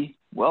be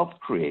wealth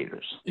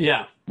creators.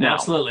 Yeah, now,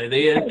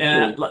 absolutely.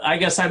 And I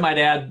guess I might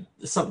add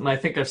something I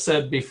think I've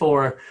said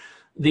before.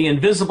 The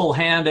invisible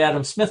hand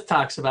Adam Smith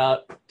talks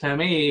about, to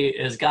me,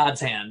 is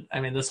God's hand.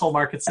 I mean, this whole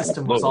market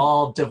system was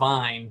all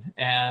divine,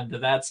 and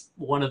that's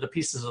one of the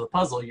pieces of the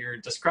puzzle you're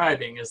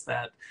describing, is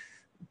that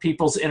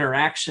people's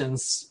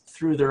interactions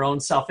through their own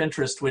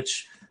self-interest,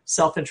 which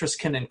self-interest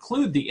can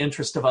include the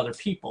interest of other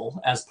people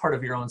as part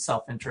of your own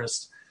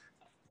self-interest,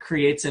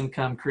 creates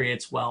income,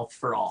 creates wealth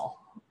for all.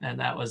 And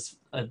that was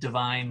a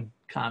divine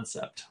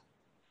concept.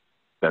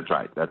 That's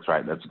right. That's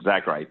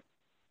exactly right.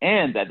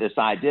 And that this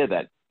idea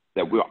that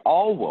we're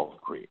all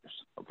wealth creators,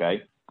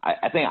 okay?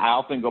 I think I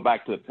often go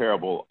back to the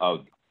parable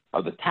of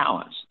the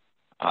talents.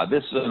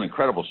 This is an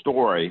incredible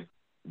story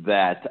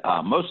that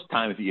most of the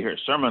time, if you hear a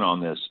sermon on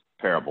this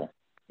parable,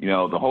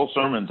 the whole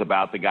sermon's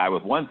about the guy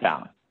with one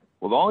talent.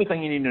 Well, the only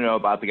thing you need to know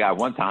about the guy with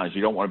one talent is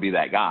you don't want to be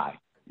that guy.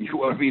 You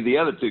want to be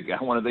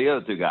one of the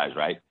other two guys,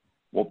 right?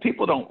 Well,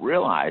 people don't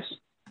realize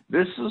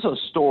this is a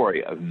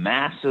story of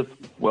massive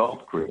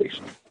wealth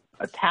creation.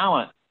 A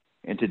talent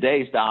in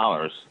today's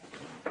dollars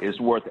is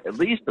worth at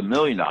least $1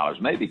 million,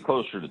 maybe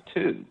closer to $2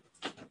 million.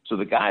 So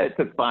the guy that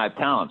took 5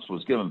 talents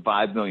was given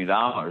 $5 million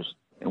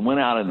and went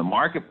out in the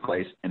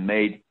marketplace and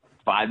made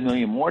 $5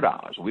 million more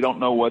dollars. We don't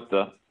know what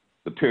the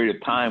period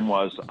of time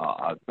was.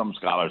 Some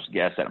scholars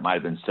guess that it might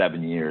have been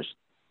 7 years.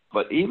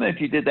 But even if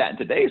you did that in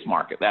today's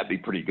market, that'd be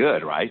pretty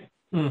good, right?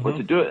 Mm-hmm. But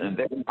to do it in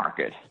their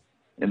market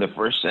in the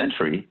first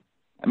century,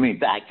 I mean,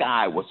 that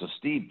guy was a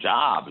Steve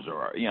Jobs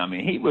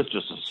he was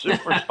just a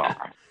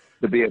superstar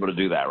to be able to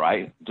do that,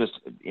 right?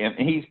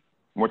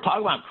 We're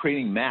talking about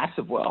creating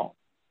massive wealth.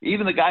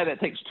 Even the guy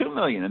that takes $2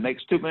 million and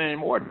makes $2 million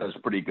more does a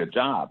pretty good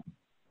job.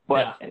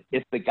 But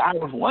if the guy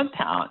with one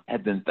talent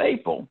had been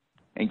faithful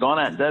and gone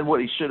out and done what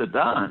he should have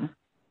done,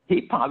 he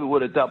probably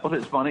would have doubled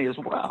his money as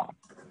well.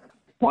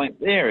 The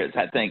point there is,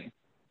 I think,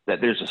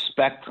 that there's a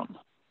spectrum,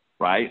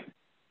 right?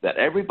 That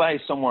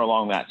everybody's somewhere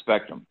along that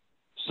spectrum.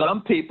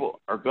 Some people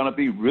are going to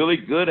be really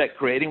good at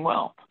creating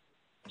wealth.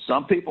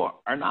 Some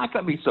people are not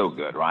going to be so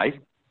good, right?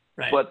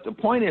 But the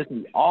point is,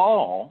 we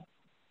all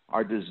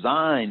are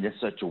designed in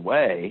such a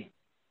way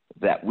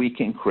that we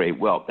can create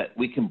wealth, that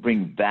we can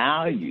bring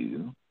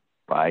value,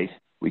 right?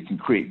 We can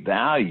create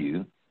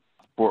value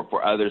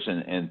for others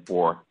and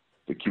for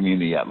the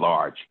community at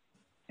large.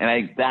 And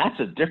I think that's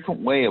a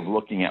different way of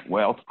looking at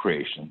wealth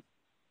creation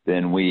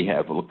than we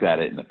have looked at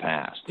it in the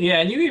past. Yeah,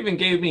 and you even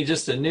gave me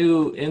just a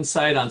new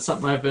insight on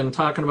something I've been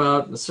talking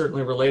about, and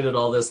certainly related to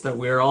all this, that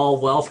we're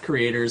all wealth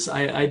creators.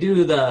 I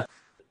do the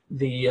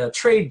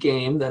trade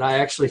game that I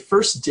actually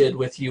first did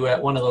with you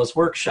at one of those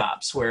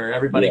workshops where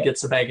everybody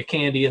gets a bag of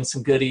candy and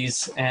some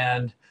goodies,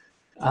 and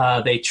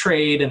they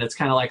trade, and it's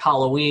kind of like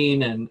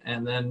Halloween,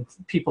 and then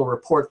people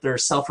report their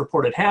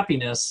self-reported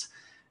happiness.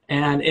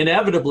 And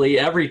inevitably,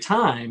 every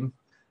time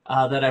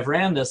that I've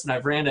ran this, and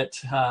I've ran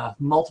it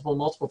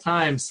multiple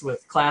times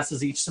with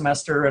classes each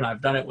semester, and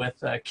I've done it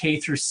with K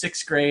through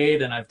 6th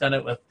grade, and I've done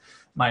it with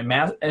my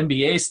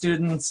MBA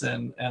students,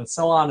 and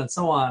so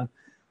on,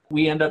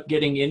 we end up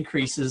getting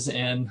increases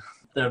in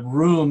the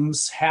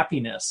room's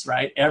happiness,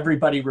 right?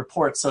 Everybody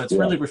reports. So it's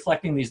really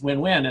reflecting these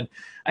win-win. And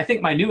I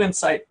think my new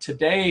insight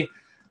today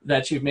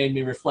that you've made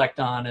me reflect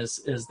on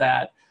is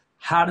that,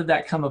 how did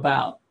that come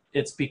about?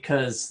 It's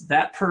because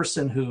that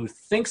person who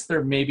thinks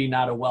they're maybe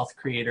not a wealth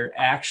creator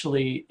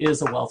actually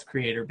is a wealth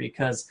creator,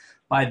 because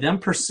by them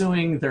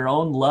pursuing their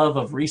own love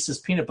of Reese's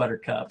peanut butter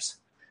cups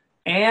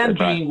and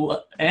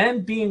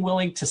being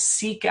willing to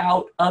seek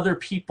out other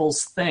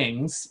people's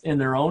things in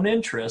their own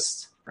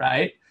interests,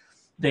 right?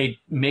 They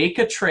make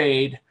a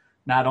trade.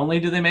 Not only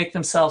do they make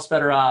themselves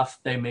better off,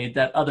 they made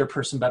that other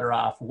person better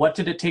off. What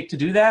did it take to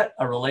do that?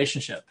 A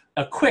relationship,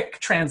 a quick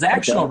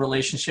transactional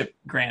relationship,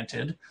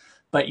 granted,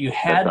 but you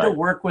had to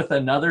work with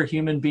another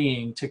human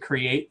being to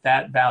create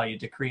that value,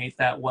 to create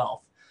that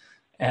wealth.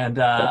 And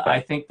I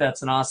think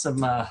that's an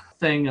awesome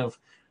thing of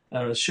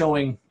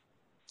showing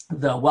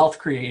the wealth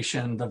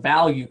creation, the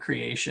value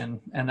creation,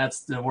 and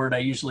that's the word I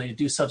usually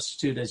do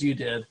substitute, as you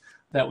did,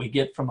 that we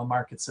get from a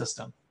market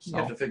system. So, you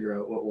have to figure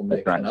out what will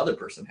make another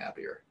person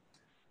happier.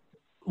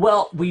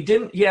 Well, we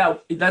didn't,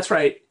 that's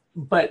right,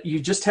 but you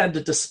just had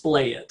to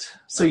display it.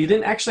 So you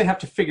didn't actually have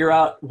to figure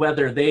out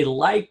whether they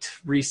liked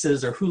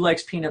Reese's or who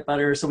likes peanut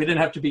butter, so we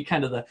didn't have to be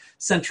kind of the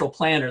central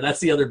planner.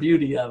 That's the other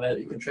beauty of it.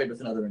 You can trade with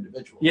another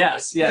individual.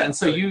 Yes, and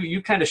so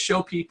you kind of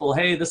show people,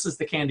 hey, this is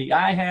the candy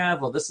I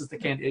have, well, this is the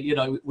candy,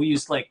 we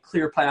use like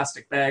clear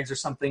plastic bags or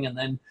something, and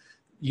then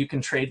you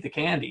can trade the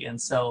candy.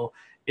 And so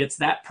it's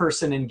that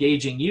person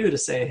engaging you to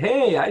say,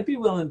 hey, I'd be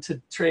willing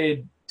to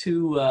trade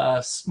 2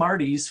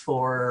 Smarties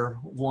for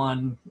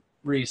 1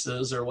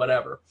 Reese's or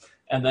whatever.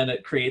 And then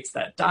it creates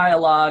that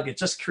dialogue. It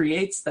just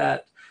creates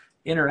that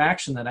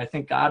interaction that I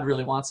think God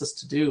really wants us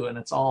to do. And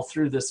it's all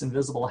through this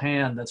invisible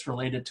hand that's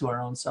related to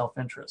our own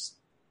self-interest.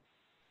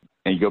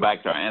 And you go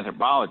back to our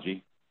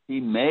anthropology, he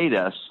made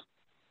us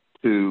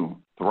to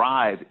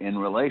thrive in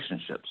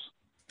relationships.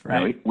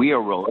 Right. We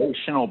are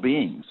relational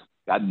beings.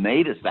 God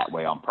made us that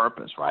way on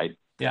purpose, right?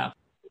 Yeah.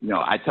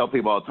 I tell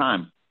people all the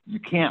time, you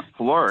can't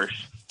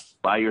flourish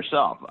by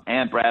yourself.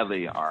 Ann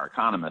Bradley, our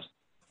economist,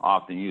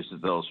 often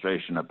uses the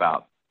illustration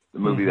about the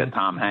movie that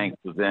Tom Hanks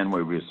was in,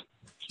 where he was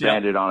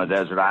stranded on a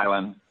desert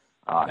island,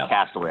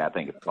 Castaway, I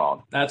think it's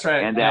called. That's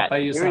right. And I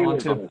use that one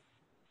too.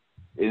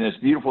 In this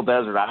beautiful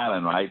desert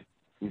island, right?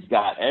 He's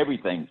got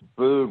everything: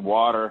 food,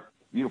 water,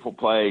 beautiful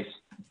place.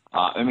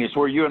 It's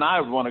where you and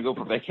I would want to go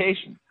for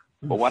vacation.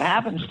 But what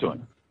happens to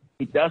him?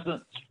 He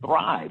doesn't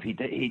thrive.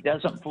 He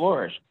doesn't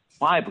flourish.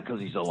 Why? Because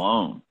he's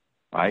alone,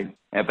 right?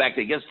 In fact,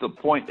 it gets to the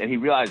point that he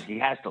realizes he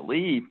has to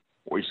leave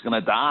or he's going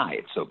to die.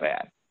 It's so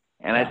bad.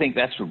 And I think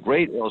that's a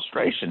great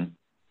illustration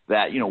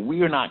that,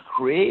 we are not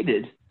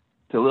created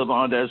to live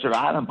on a desert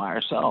island by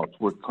ourselves.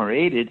 We're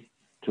created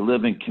to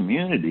live in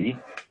community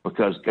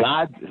because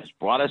God has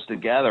brought us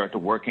together to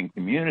work in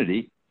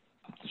community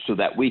so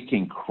that we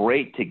can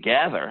create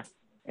together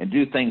and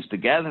do things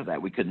together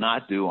that we could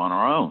not do on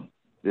our own.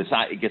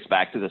 It gets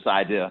back to this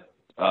idea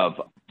of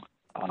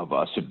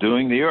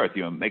subduing the earth,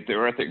 make the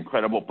earth an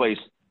incredible place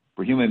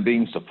for human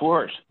beings to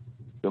flourish.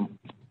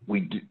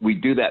 We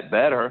do that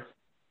better,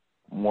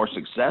 more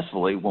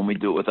successfully when we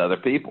do it with other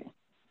people.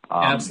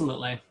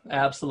 Absolutely.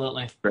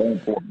 Very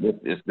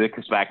important. This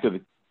gets back to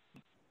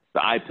the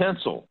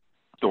iPencil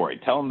story.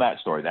 Tell them that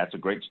story. That's a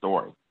great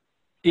story.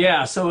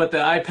 Yeah. So with the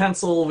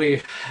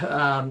iPencil,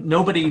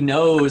 nobody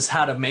knows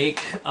how to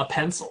make a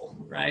pencil,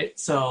 right?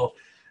 So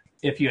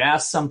if you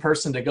ask some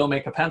person to go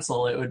make a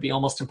pencil, it would be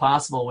almost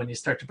impossible when you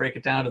start to break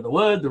it down to the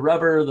wood, the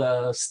rubber,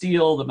 the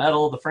steel, the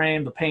metal, the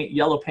frame, the paint,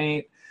 yellow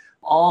paint.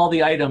 All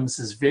the items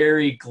is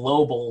very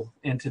global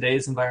in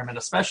today's environment,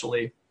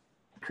 especially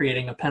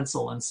creating a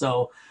pencil. And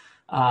so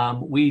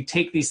we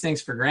take these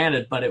things for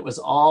granted, but it was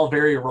all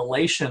very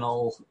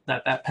relational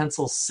that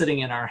pencil's sitting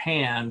in our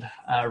hand,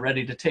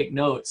 ready to take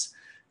notes.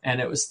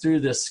 And it was through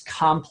this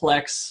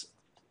complex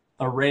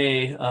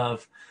array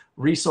of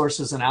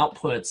resources and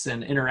outputs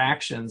and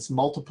interactions,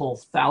 multiple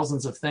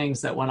thousands of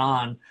things that went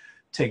on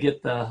to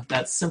get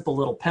that simple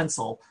little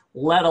pencil,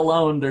 let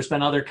alone there's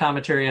been other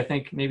commentary. I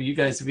think maybe you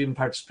guys have even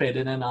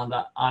participated in on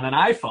an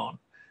iPhone,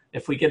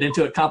 if we get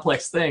into a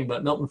complex thing.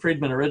 But Milton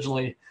Friedman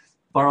originally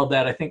borrowed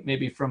that, I think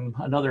maybe from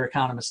another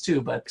economist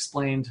too, but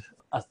explained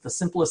the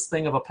simplest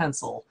thing of a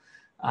pencil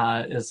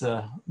is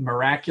a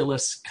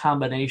miraculous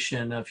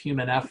combination of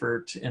human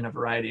effort in a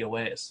variety of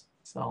ways.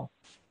 So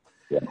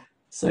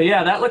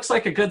yeah, that looks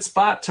like a good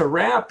spot to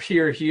wrap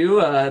here, Hugh.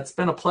 It's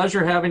been a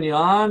pleasure having you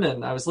on,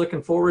 and I was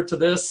looking forward to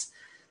this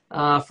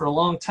for a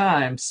long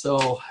time.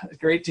 So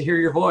great to hear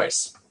your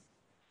voice.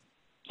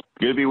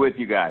 Good to be with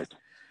you guys.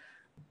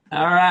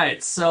 All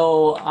right.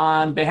 So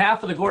on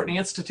behalf of the Gortney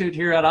Institute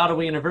here at Ottawa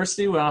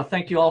University, we want to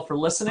thank you all for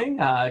listening.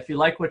 If you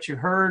like what you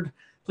heard,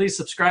 please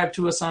subscribe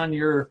to us on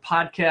your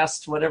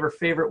podcast, whatever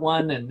favorite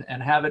one,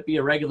 and have it be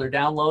a regular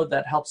download.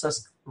 That helps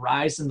us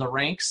rise in the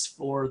ranks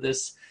for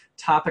this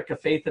topic of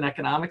faith and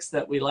economics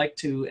that we like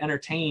to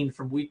entertain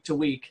from week to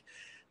week.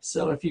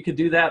 So if you could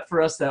do that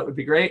for us, that would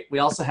be great. We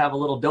also have a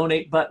little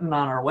donate button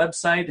on our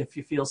website if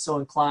you feel so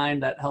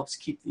inclined. That helps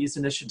keep these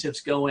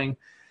initiatives going.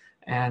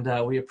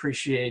 And we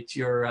appreciate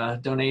your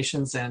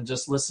donations and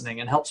just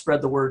listening, and help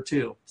spread the word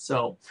too.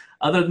 So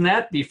other than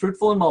that, be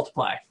fruitful and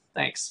multiply.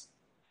 Thanks.